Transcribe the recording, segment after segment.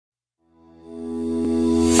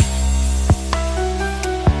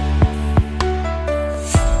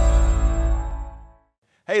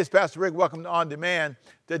it's Pastor Rick. Welcome to On Demand.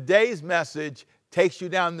 Today's message takes you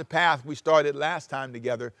down the path we started last time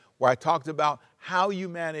together, where I talked about how you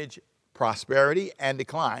manage prosperity and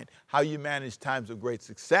decline, how you manage times of great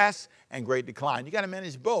success and great decline. You got to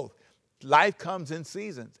manage both. Life comes in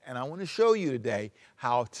seasons, and I want to show you today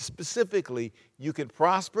how specifically you can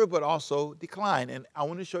prosper but also decline. And I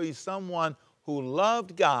want to show you someone who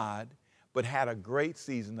loved God but had a great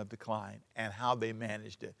season of decline and how they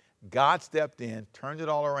managed it. God stepped in, turned it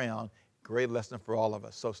all around. Great lesson for all of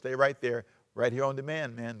us. So stay right there, right here on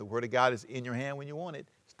demand, man. The Word of God is in your hand when you want it.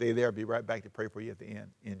 Stay there. I'll be right back to pray for you at the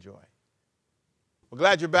end. Enjoy. Well,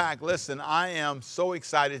 glad you're back. Listen, I am so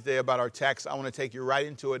excited today about our text. I want to take you right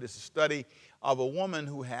into it. It's a study of a woman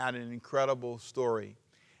who had an incredible story,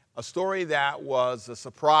 a story that was a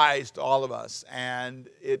surprise to all of us. And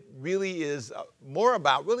it really is more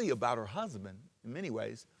about her husband in many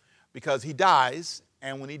ways, because he dies.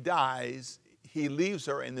 And when he dies, he leaves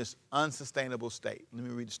her in this unsustainable state. Let me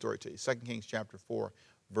read the story to you. 2 Kings chapter 4,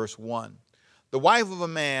 verse 1. The wife of a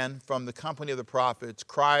man from the company of the prophets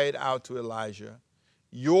cried out to Elijah,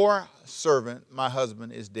 "Your servant, my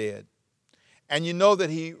husband, is dead. And you know that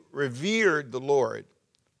he revered the Lord,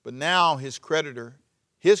 but now his creditor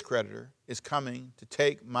is coming to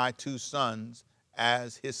take my 2 sons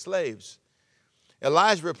as his slaves."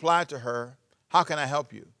 Elijah replied to her, "How can I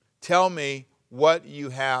help you? Tell me what you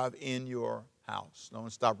have in your house." Now, I'm going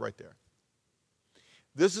to stop right there.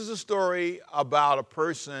 This is a story about a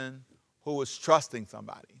person who was trusting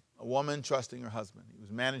somebody, a woman trusting her husband. He was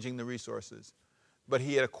managing the resources, but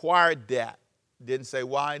he had acquired debt. Didn't say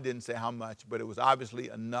why, didn't say how much, but it was obviously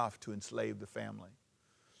enough to enslave the family.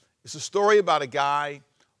 It's a story about a guy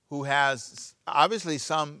who has obviously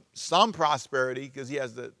some prosperity because he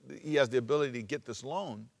has the ability to get this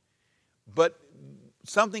loan, but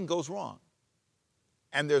something goes wrong.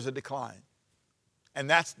 And there's a decline. And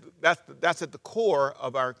that's at the core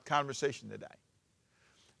of our conversation today.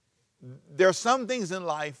 There are some things in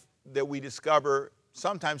life that we discover,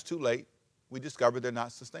 sometimes too late, we discover they're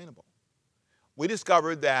not sustainable. We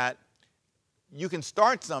discover that you can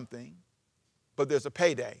start something, but there's a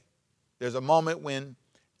payday. There's a moment when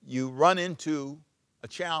you run into a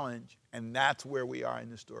challenge, and that's where we are in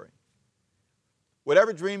this story.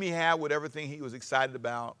 Whatever dream he had, whatever thing he was excited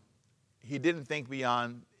about, he didn't think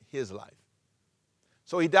beyond his life.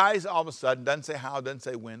 So he dies all of a sudden, doesn't say how, doesn't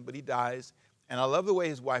say when, but he dies. And I love the way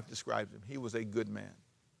his wife describes him. He was a good man.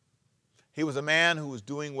 He was a man who was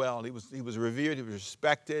doing well. He was revered, he was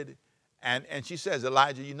respected. And she says,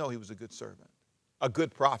 "Elijah, you know he was a good servant, a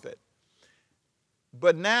good prophet."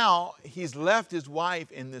 But now he's left his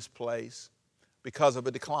wife in this place because of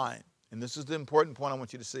a decline. And this is the important point I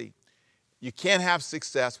want you to see. You can't have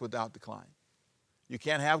success without decline. You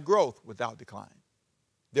can't have growth without decline.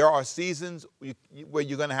 There are seasons where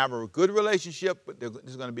you're going to have a good relationship, but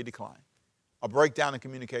there's going to be decline, a breakdown in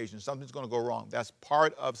communication. Something's going to go wrong. That's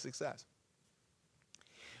part of success.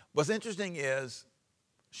 What's interesting is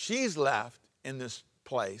she's left in this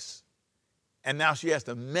place, and now she has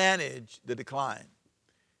to manage the decline.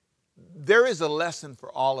 There is a lesson for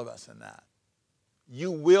all of us in that. You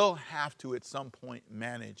will have to, at some point,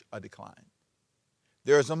 manage a decline.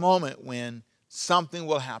 There is a moment when something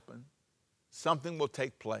will happen, something will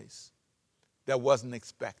take place that wasn't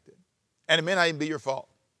expected. And it may not even be your fault.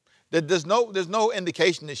 There's no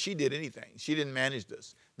indication that she did anything. She didn't manage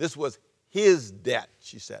this. This was his debt,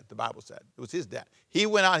 she said, the Bible said. It was his debt. He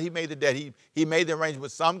went out, he made the debt. He made the arrangement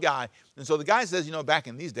with some guy. And so the guy says, back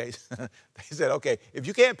in these days, they said, "Okay, if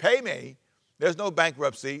you can't pay me, there's no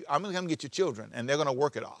bankruptcy. I'm going to come get your children, and they're going to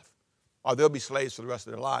work it off. Or they'll be slaves for the rest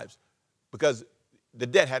of their lives." Because the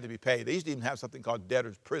debt had to be paid. They used to even have something called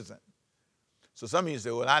debtor's prison. So some of you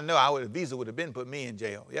say, "Well, I know a visa would have been put me in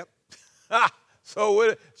jail." Yep. So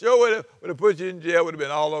would have put you in jail, would have been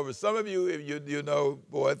all over. Some of you, if you know,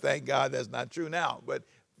 boy, thank God that's not true now. But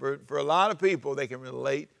for a lot of people, they can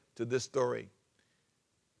relate to this story.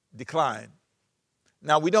 Decline.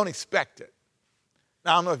 Now, we don't expect it.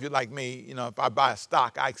 Now, I don't know if you're like me, if I buy a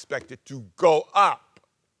stock, I expect it to go up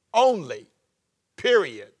only,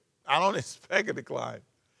 period. I don't expect a decline.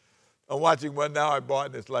 I'm watching one now I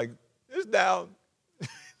bought, and it's down.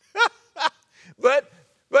 But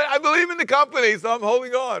I believe in the company, so I'm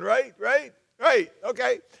holding on, right?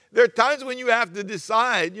 Okay. There are times when you have to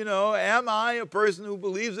decide, am I a person who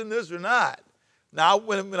believes in this or not? Now,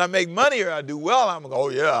 when I make money or I do well, I'm going to go, "Oh,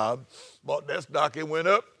 yeah, I bought that stock, it went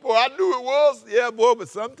up. Boy, I knew it was." Yeah, boy, but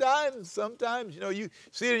sometimes, you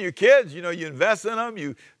see it in your kids, you invest in them,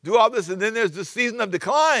 you do all this, and then there's the season of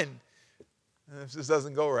decline. And if this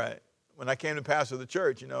doesn't go right, when I came to pastor the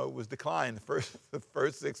church, it was decline. The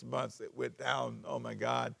first 6 months, it went down, oh my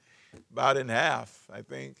God, about in half, I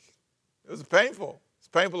think. It was painful. It's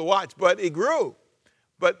painful to watch, but it grew.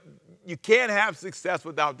 But you can't have success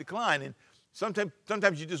without decline. And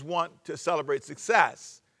sometimes you just want to celebrate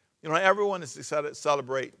success. Everyone is to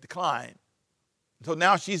celebrate decline. So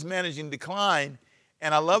now she's managing decline,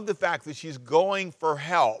 and I love the fact that she's going for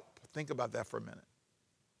help. Think about that for a minute.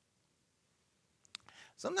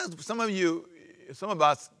 Sometimes some of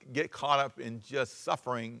us get caught up in just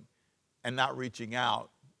suffering and not reaching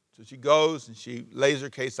out. So she goes and she lays her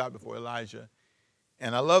case out before Elijah.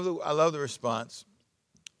 And I love the response.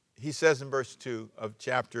 He says in verse 2 of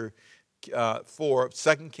chapter 4,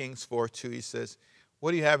 2 Kings 4:2, he says,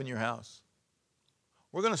 what do you have in your house?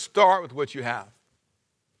 We're going to start with what you have.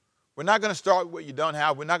 We're not going to start with what you don't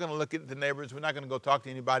have. We're not going to look at the neighbors. We're not going to go talk to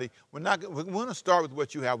anybody. We're going to start with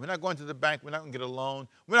what you have. We're not going to the bank. We're not going to get a loan.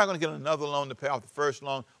 We're not going to get another loan to pay off the first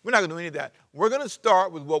loan. We're not going to do any of that. We're going to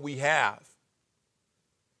start with what we have.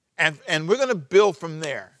 And we're going to build from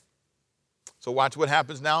there. So watch what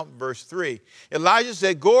happens now, verse 3. Elijah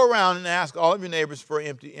said, go around and ask all of your neighbors for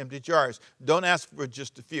empty jars. Don't ask for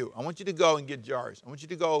just a few. I want you to go and get jars. I want you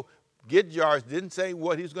to go get jars. Didn't say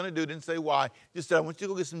what he was going to do. Didn't say why. Just said, I want you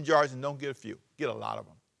to go get some jars and don't get a few. Get a lot of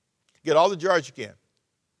them. Get all the jars you can.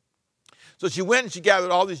 So she went and she gathered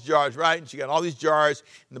all these jars, right? And she got all these jars.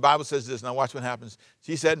 And the Bible says this. Now watch what happens.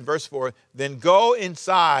 She said in verse 4, then go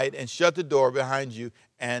inside and shut the door behind you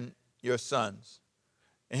and your sons.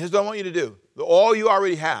 And here's what I want you to do. The oil you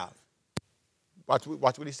already have. Watch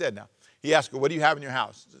what he said now. He asked her, what do you have in your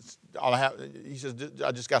house? All I have. He says,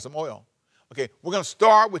 I just got some oil. Okay, we're going to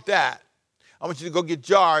start with that. I want you to go get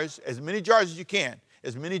jars, as many jars as you can,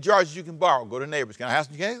 as many jars as you can borrow. Go to neighbors. Can I have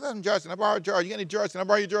some jars? Can I borrow a jar? You got any jars? Can I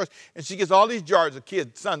borrow your jars? And she gets all these jars. The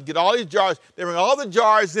kids, sons, get all these jars. They bring all the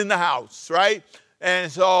jars in the house, right?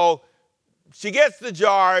 And so she gets the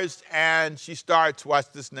jars and she starts,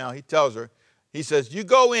 watch this now. He tells her, he says, you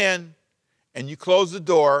go in and you close the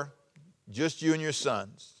door, just you and your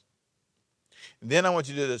sons. And then I want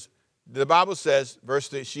you to do this. The Bible says, verse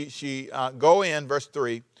 3, go in, verse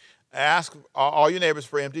 3, ask all your neighbors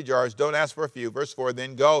for empty jars. Don't ask for a few. Verse 4,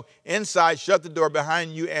 then go inside, shut the door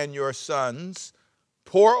behind you and your sons.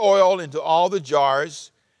 Pour oil into all the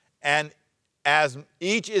jars, and as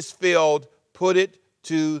each is filled, put it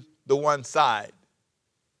to the one side.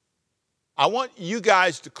 I want you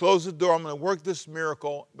guys to close the door. I'm going to work this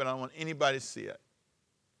miracle, but I don't want anybody to see it.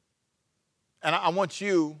 And I want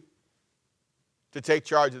you to take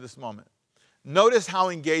charge of this moment. Notice how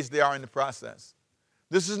engaged they are in the process.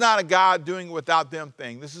 This is not a God doing it without them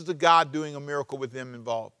thing. This is a God doing a miracle with them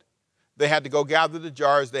involved. They had to go gather the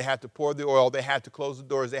jars. They had to pour the oil. They had to close the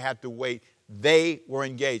doors. They had to wait. They were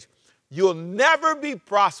engaged. You'll never be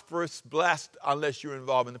prosperous, blessed, unless you're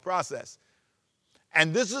involved in the process.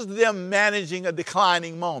 And this is them managing a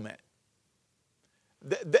declining moment.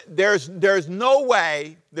 There's no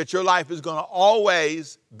way that your life is going to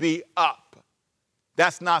always be up.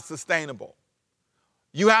 That's not sustainable.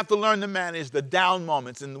 You have to learn to manage the down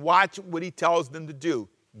moments and watch what he tells them to do.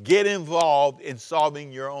 Get involved in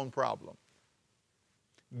solving your own problem.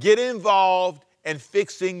 Get involved in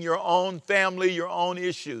fixing your own family, your own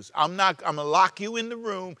issues. I'm going to lock you in the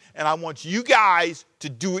room, and I want you guys to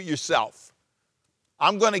do it yourself.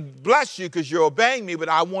 I'm going to bless you because you're obeying me, but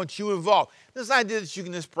I want you involved. This idea that you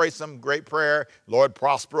can just pray some great prayer, Lord,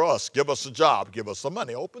 prosper us, give us a job, give us some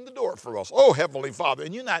money, open the door for us. Oh, Heavenly Father,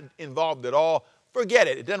 and you're not involved at all, forget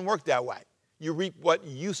it. It doesn't work that way. You reap what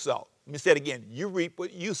you sow. Let me say it again. You reap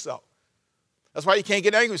what you sow. That's why you can't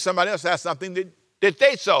get angry if somebody else has something that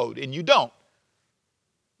they sowed and you don't.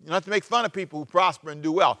 You don't have to make fun of people who prosper and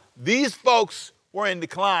do well. These folks were in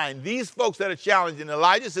decline. These folks that are challenging.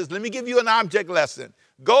 Elijah says, let me give you an object lesson.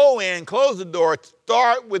 Go in, close the door,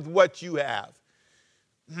 start with what you have.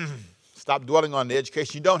 Stop dwelling on the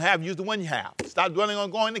education you don't have, use the one you have. Stop dwelling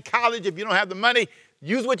on going to college if you don't have the money,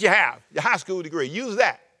 use what you have, your high school degree, use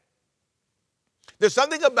that. There's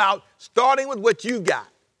something about starting with what you got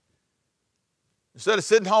instead of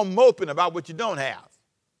sitting home moping about what you don't have.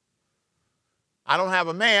 I don't have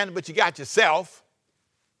a man, but you got yourself.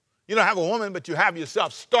 You don't have a woman, but you have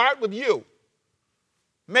yourself. Start with you.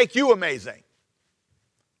 Make you amazing.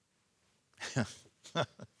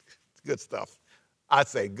 Good stuff. I'd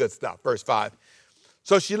say good stuff. Verse 5.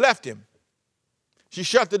 So she left him. She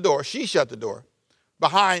shut the door. She shut the door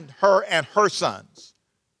behind her and her sons.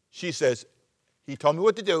 She says, he told me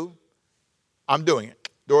what to do. I'm doing it.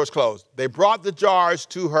 Doors closed. They brought the jars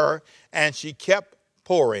to her, and she kept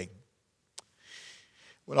pouring.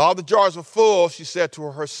 When all the jars were full, she said to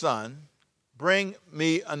her son, bring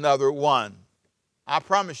me another one. I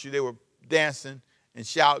promise you they were dancing and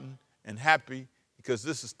shouting and happy because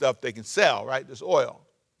this is stuff they can sell, right? This oil.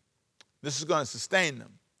 This is going to sustain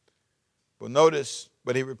them. But notice,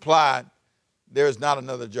 but he replied, there is not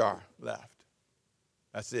another jar left.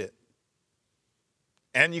 That's it.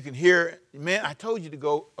 And you can hear, man, I told you to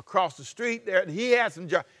go across the street there. He had some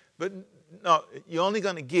jars. But no, you're only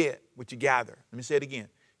going to get what you gather. Let me say it again.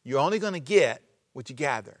 You're only going to get what you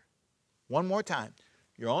gather. One more time.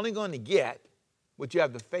 You're only going to get what you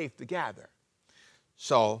have the faith to gather.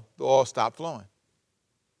 So the oil stopped flowing.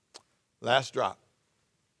 Last drop.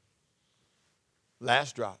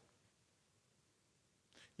 Last drop.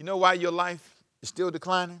 You know why your life is still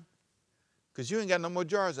declining? Because you ain't got no more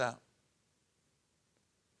jars out.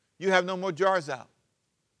 You have no more jars out.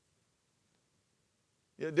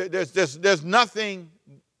 There's nothing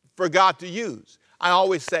for God to use. I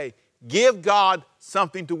always say, give God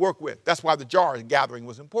something to work with. That's why the jar gathering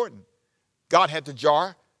was important. God had the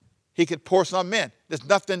jar. He could pour some in. There's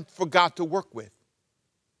nothing for God to work with.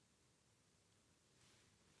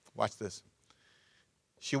 Watch this.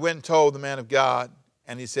 She went and told the man of God,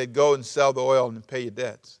 and he said, go and sell the oil and pay your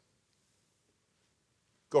debts.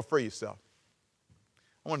 Go free yourself.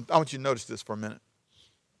 I want you to notice this for a minute.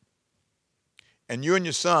 And you and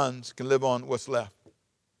your sons can live on what's left.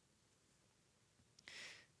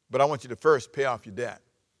 But I want you to first pay off your debt.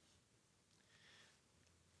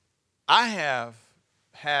 I have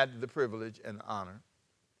had the privilege and the honor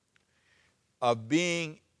of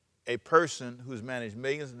being a person who's managed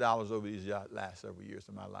millions of dollars over these last several years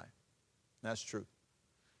of my life. That's true.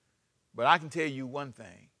 But I can tell you one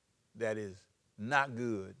thing that is not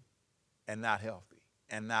good and not healthy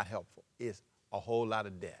and not helpful is a whole lot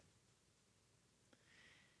of debt.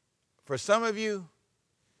 For some of you,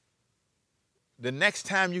 the next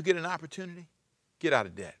time you get an opportunity, get out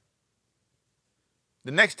of debt.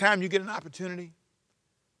 The next time you get an opportunity,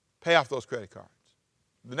 pay off those credit cards.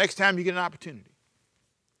 The next time you get an opportunity,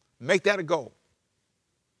 make that a goal.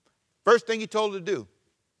 First thing he told her to do,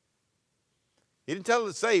 he didn't tell her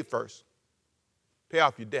to save first. Pay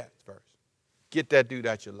off your debts first. Get that dude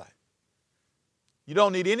out your life. You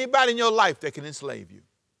don't need anybody in your life that can enslave you.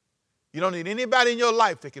 You don't need anybody in your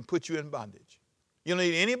life that can put you in bondage. You don't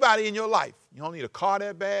need anybody in your life. You don't need a car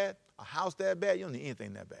that bad, a house that bad. You don't need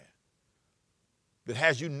anything that bad that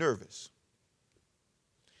has you nervous.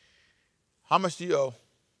 How much do you owe?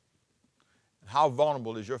 And how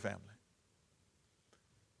vulnerable is your family?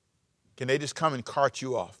 Can they just come and cart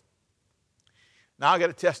you off? Now I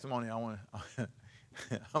got a testimony I want to, I'm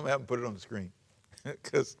going to have them put it on the screen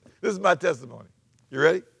because this is my testimony. You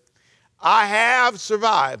ready? I have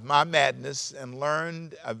survived my madness and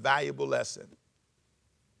learned a valuable lesson.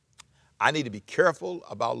 I need to be careful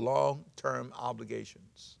about long-term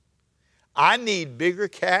obligations. I need bigger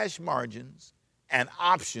cash margins and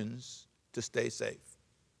options to stay safe.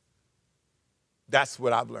 That's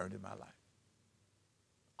what I've learned in my life.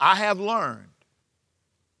 I have learned.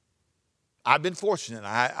 I've been fortunate.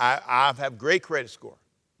 I have great credit score.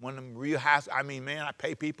 One of them real high. I mean, man, I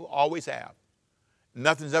pay people, always have.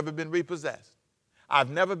 Nothing's ever been repossessed. I've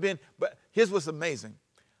never been, but here's what's amazing.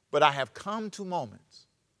 But I have come to moments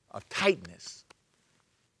of tightness.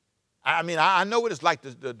 I mean, I know what it's like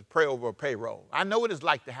to pray over a payroll. I know what it's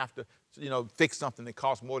like to have to, fix something that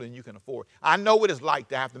costs more than you can afford. I know what it's like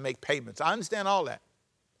to have to make payments. I understand all that.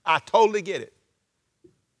 I totally get it.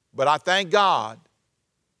 But I thank God,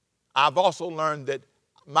 I've also learned that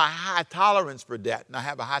my high tolerance for debt, and I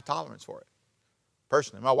have a high tolerance for it.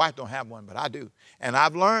 Personally, my wife don't have one, but I do. And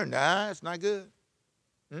I've learned, it's not good.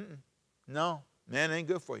 No, man, it ain't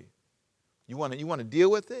good for you. You want to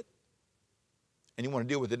deal with it, and you want to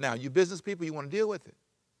deal with it now. You business people, you want to deal with it.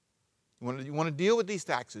 You want to deal with these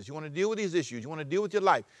taxes. You want to deal with these issues. You want to deal with your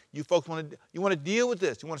life. You folks want to deal with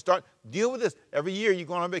this. You want to deal with this. Every year you're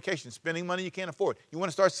going on vacation, spending money you can't afford. You want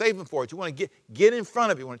to start saving for it. You want to get in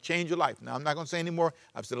front of it. You want to change your life. Now, I'm not going to say any more.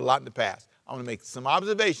 I've said a lot in the past. I want to make some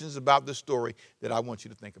observations about this story that I want you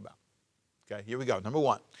to think about. Okay, here we go. Number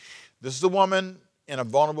one, this is a woman in a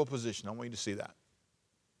vulnerable position. I want you to see that.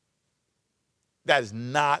 That is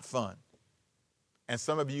not fun. And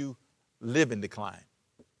some of you live in decline.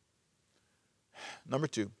 Number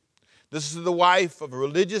two, this is the wife of a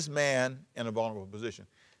religious man in a vulnerable position.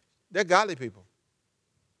 They're godly people,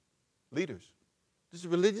 leaders. This is a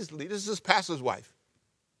religious leader. This is his pastor's wife.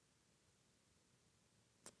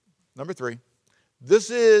 Number three, this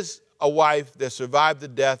is a wife that survived the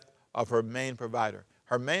death of her main provider.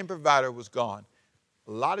 Her main provider was gone.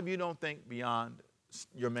 A lot of you don't think beyond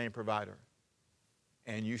your main provider,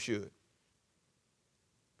 and you should,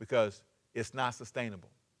 because it's not sustainable.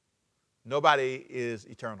 Nobody is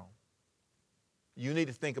eternal. You need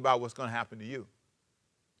to think about what's going to happen to you.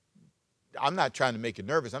 I'm not trying to make you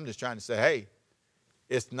nervous. I'm just trying to say, hey,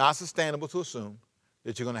 it's not sustainable to assume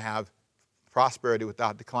that you're going to have prosperity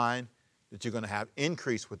without decline, that you're going to have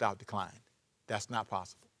increase without decline. That's not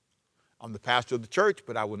possible. I'm the pastor of the church,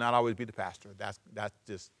 but I will not always be the pastor. That's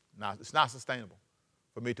just not, it's not sustainable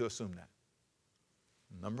for me to assume that.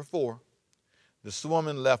 Number 4, this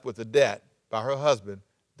woman left with a debt by her husband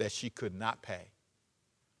that she could not pay.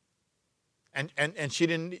 And she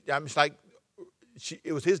didn't, it's like,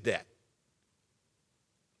 it was his debt.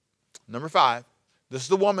 Number 5, this is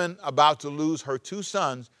the woman about to lose her 2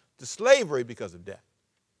 sons to slavery because of debt.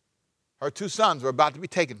 Her 2 sons were about to be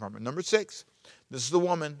taken from her. Number 6, this is the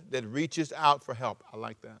woman that reaches out for help. I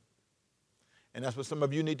like that. And that's what some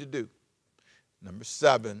of you need to do. Number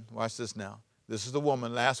 7, watch this now. This is the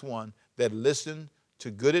woman, last one, that listened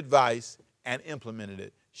to good advice and implemented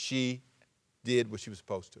it. She did what she was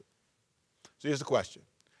supposed to. So here's the question.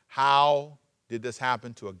 How did this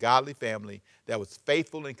happen to a godly family that was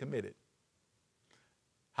faithful and committed?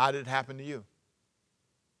 How did it happen to you?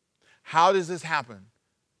 How does this happen?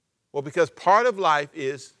 Well, because part of life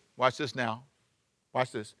is, watch this now,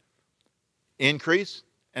 watch this, increase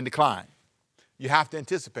and decline. You have to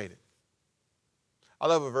anticipate it. I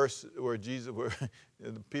love a verse where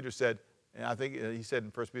Peter said, and I think he said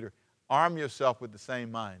in 1 Peter, arm yourself with the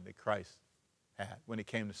same mind that Christ had when it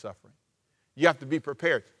came to suffering. You have to be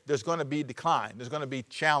prepared. There's going to be decline. There's going to be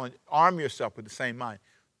challenge. Arm yourself with the same mind.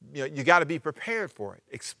 You know, you got to be prepared for it.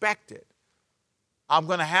 Expect it. I'm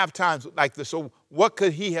going to have times like this. So what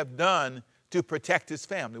could he have done to protect his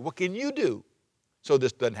family? What can you do so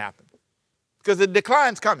this doesn't happen? Because the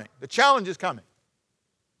decline's coming. The challenge is coming.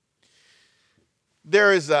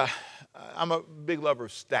 I'm a big lover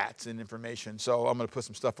of stats and information, so I'm going to put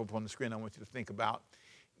some stuff up on the screen I want you to think about.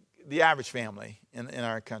 The average family in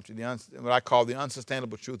our country, what I call the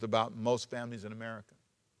unsustainable truth about most families in America.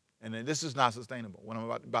 And this is not sustainable, what I'm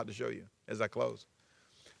about to show you as I close.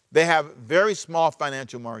 They have very small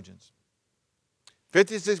financial margins.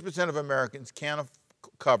 56% of Americans can't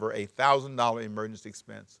cover a $1,000 emergency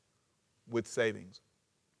expense with savings.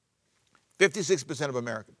 56% of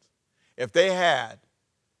Americans. If they had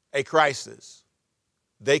a crisis,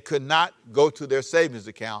 they could not go to their savings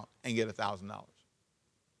account and get $1,000.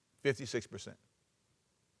 56%. That's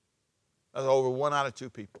over 1 out of 2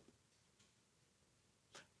 people.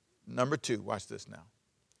 Number 2, watch this now.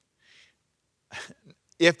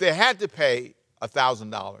 If they had to pay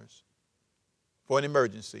 $1,000 for an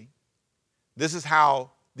emergency, this is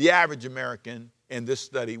how the average American in this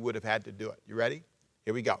study would have had to do it. You ready?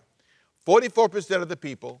 Here we go. 44% of the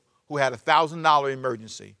people who had a $1,000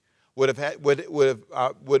 emergency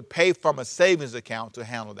would pay from a savings account to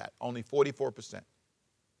handle that. Only 44%.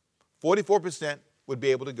 44% would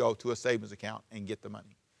be able to go to a savings account and get the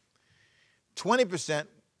money. 20%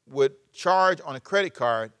 would charge on a credit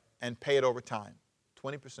card and pay it over time.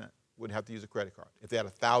 20% would have to use a credit card if they had a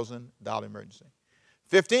 $1,000 emergency.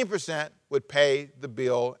 15% would pay the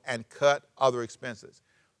bill and cut other expenses.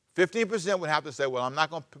 15% would have to say, well, I'm not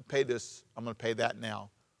going to pay this, I'm going to pay that now.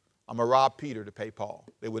 I'm going to rob Peter to pay Paul.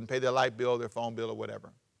 They wouldn't pay their light bill, their phone bill, or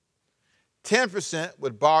whatever. 10%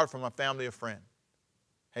 would borrow from a family or friend.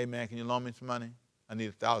 Hey, man, can you loan me some money? I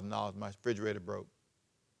need $1,000. My refrigerator broke.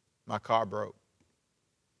 My car broke.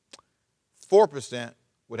 4%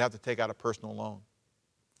 would have to take out a personal loan.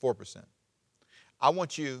 4%. I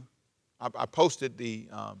want you, I posted the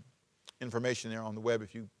information there on the web.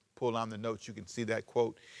 If you pull down the notes, you can see that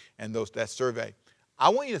quote and that survey. I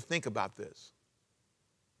want you to think about this.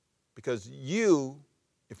 Because you,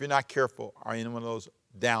 if you're not careful, are in one of those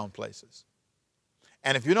down places.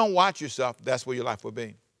 And if you don't watch yourself, that's where your life will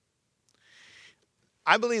be.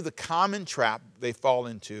 I believe the common trap they fall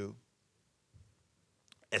into,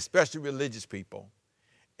 especially religious people,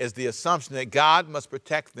 is the assumption that God must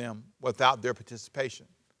protect them without their participation.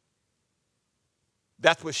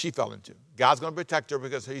 That's what she fell into. God's going to protect her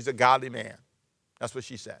because he's a godly man. That's what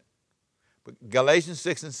she said. But Galatians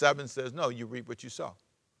 6 and 7 says, no, you reap what you sow.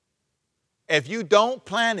 If you don't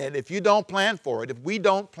plan it, if you don't plan for it, if we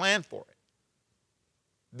don't plan for it,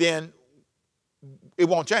 then it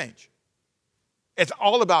won't change. It's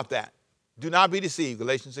all about that. Do not be deceived,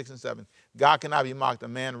 Galatians 6 and 7. God cannot be mocked. A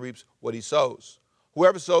man reaps what he sows.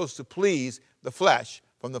 Whoever sows to please the flesh,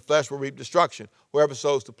 from the flesh will reap destruction. Whoever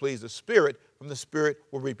sows to please the Spirit, from the Spirit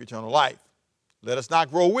will reap eternal life. Let us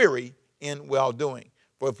not grow weary in well-doing.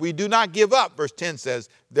 For if we do not give up, verse 10 says,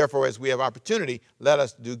 therefore, as we have opportunity, let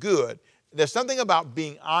us do good. There's something about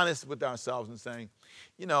being honest with ourselves and saying,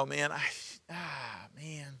 you know, man,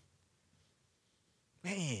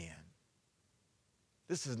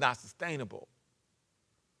 This is not sustainable.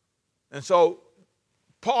 And so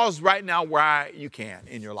pause right now where you can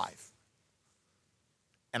in your life.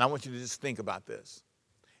 And I want you to just think about this.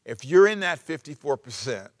 If you're in that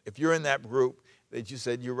 54%, if you're in that group that you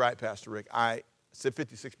said, you're right, Pastor Rick, I said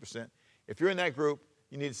 56%. If you're in that group,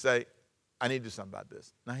 you need to say, I need to do something about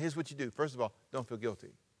this. Now, here's what you do. First of all, don't feel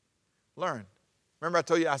guilty. Learn. Remember I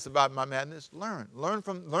told you I survived my madness? Learn. Learn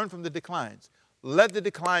from the declines. Let the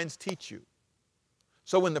declines teach you.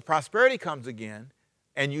 So when the prosperity comes again,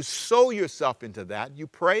 and you sow yourself into that, you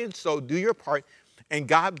pray and sow, do your part, and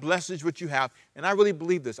God blesses what you have. And I really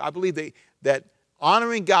believe this. I believe that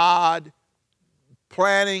honoring God,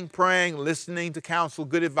 planning, praying, listening to counsel,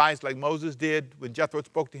 good advice like Moses did when Jethro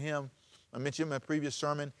spoke to him, I mentioned in my previous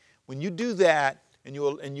sermon, when you do that and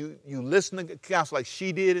you listen to good counsel like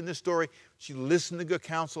she did in this story, she listened to good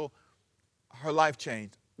counsel, her life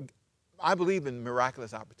changed. I believe in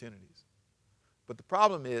miraculous opportunities. But the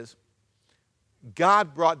problem is,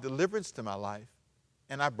 God brought deliverance to my life,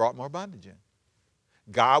 and I brought more bondage in.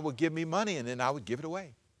 God would give me money, and then I would give it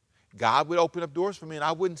away. God would open up doors for me, and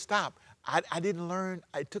I wouldn't stop. I didn't learn.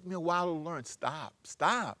 It took me a while to learn.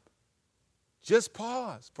 Stop. Just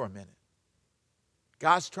pause for a minute.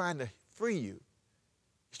 God's trying to free you.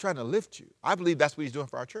 He's trying to lift you. I believe that's what he's doing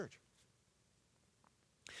for our church.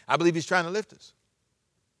 I believe he's trying to lift us.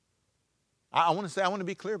 I want to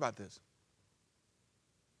be clear about this.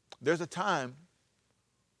 There's a time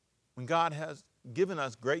when God has given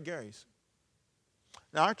us great grace.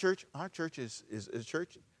 Now our church is a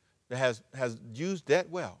church that has used debt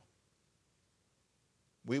well.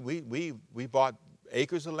 We bought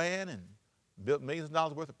acres of land and built millions of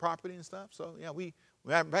dollars worth of property and stuff. So yeah,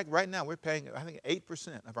 right now we're paying, I think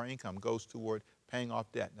 8% of our income goes toward paying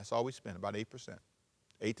off debt. That's all we spend, about 8%,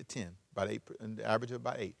 8 to 10, about 8, an average of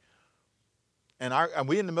about 8. And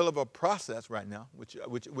we're in the middle of a process right now, which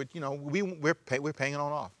we're paying it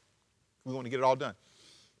on off. We want to get it all done.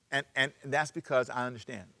 And that's because I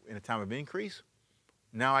understand. In a time of increase,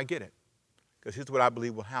 now I get it. Because here's what I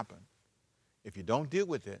believe will happen. If you don't deal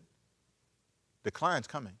with it, decline's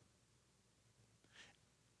coming.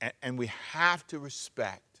 And we have to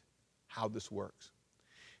respect how this works.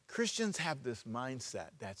 Christians have this mindset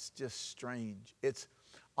that's just strange. It's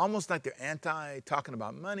almost like they're anti-talking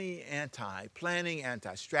about money, anti-planning,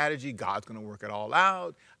 anti-strategy. God's going to work it all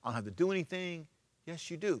out. I don't have to do anything.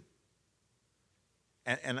 Yes, you do.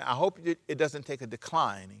 And I hope it doesn't take a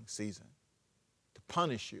declining season to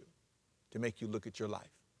punish you, to make you look at your life.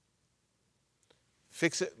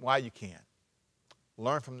 Fix it while you can.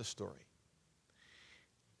 Learn from the story.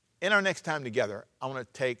 In our next time together, I want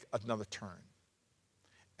to take another turn.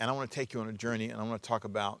 And I want to take you on a journey, and I want to talk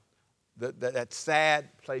about that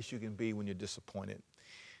sad place you can be when you're disappointed.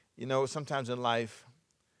 You know, sometimes in life,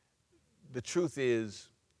 the truth is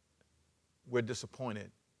we're disappointed.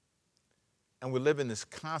 And we live in this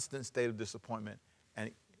constant state of disappointment.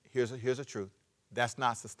 And here's the truth. That's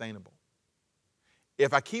not sustainable.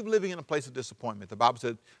 If I keep living in a place of disappointment, the Bible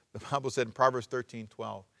said in Proverbs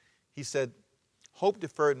 13:12, he said, hope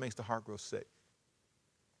deferred makes the heart grow sick.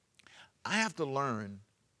 I have to learn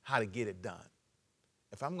how to get it done.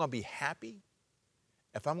 If I'm going to be happy,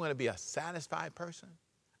 if I'm going to be a satisfied person,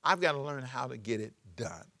 I've got to learn how to get it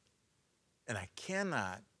done. And I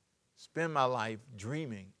cannot spend my life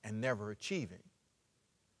dreaming and never achieving,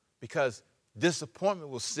 because disappointment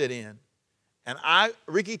will sit in, and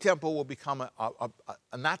Ricky Temple, will become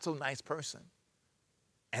a not so nice person.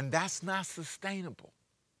 And that's not sustainable.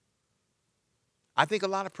 I think a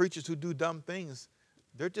lot of preachers who do dumb things,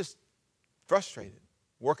 they're just frustrated,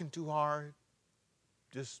 working too hard,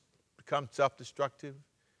 just become self-destructive.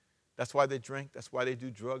 That's why they drink. That's why they do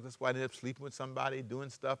drugs. That's why they end up sleeping with somebody, doing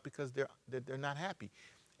stuff, because they're not happy.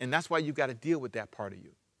 And that's why you've got to deal with that part of you.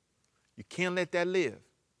 You can't let that live,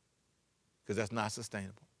 because that's not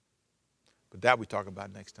sustainable. But that we talk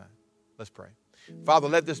about next time. Let's pray. Father,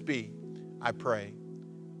 let this be, I pray,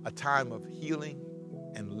 a time of healing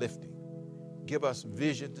and lifting. Give us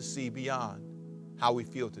vision to see beyond how we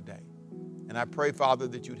feel today. And I pray, Father,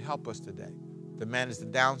 that you'd help us today to manage the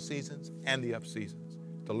down seasons and the up seasons,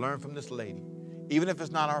 to learn from this lady, even if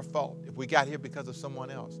it's not our fault, if we got here because of someone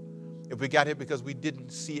else, if we got here because we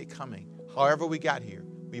didn't see it coming. However we got here,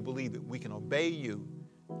 we believe that we can obey you,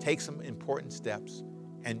 take some important steps,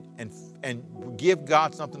 and give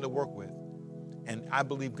God something to work with. And I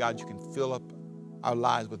believe, God, you can fill up our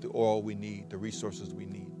lives with the oil we need, the resources we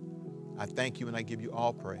need. I thank you and I give you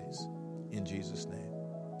all praise in Jesus' name.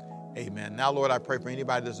 Amen. Now, Lord, I pray for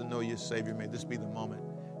anybody that doesn't know you as Savior. May this be the moment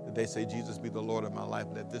that they say, Jesus, be the Lord of my life.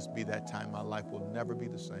 Let this be that time my life will never be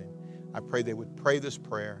the same. I pray they would pray this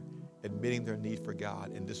prayer admitting their need for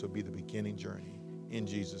God, and this will be the beginning journey. In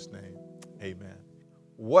Jesus' name, amen.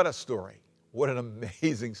 What a story. What an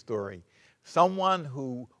amazing story. Someone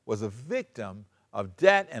who was a victim of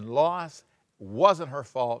debt and loss, wasn't her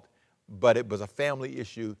fault, but it was a family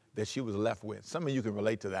issue that she was left with. Some of you can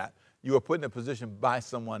relate to that. You were put in a position by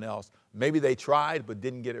someone else. Maybe they tried but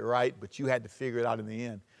didn't get it right, but you had to figure it out in the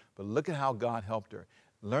end. But look at how God helped her.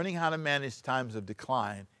 Learning how to manage times of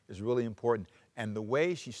decline is really important. And the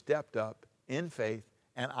way she stepped up in faith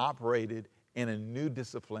and operated in a new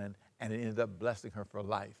discipline, and it ended up blessing her for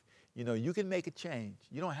life. You know, you can make a change.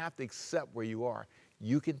 You don't have to accept where you are.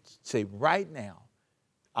 You can say, right now,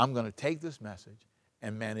 I'm going to take this message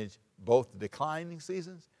and manage both the declining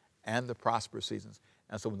seasons and the prosperous seasons.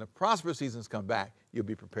 And so when the prosperous seasons come back, you'll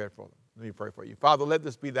be prepared for them. Let me pray for you. Father, let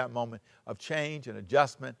this be that moment of change and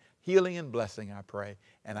adjustment, healing and blessing, I pray.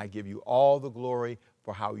 And I give you all the glory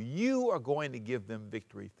for how you are going to give them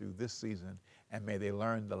victory through this season. And may they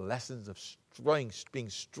learn the lessons of being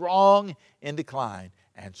strong in decline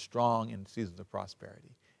and strong in seasons of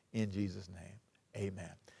prosperity. In Jesus' name,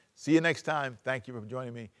 amen. See you next time. Thank you for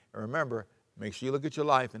joining me. And remember, make sure you look at your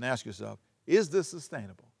life and ask yourself, is this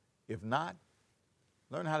sustainable? If not,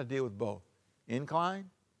 learn how to deal with both. Incline,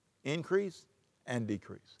 increase, and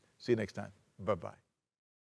decrease. See you next time. Bye-bye.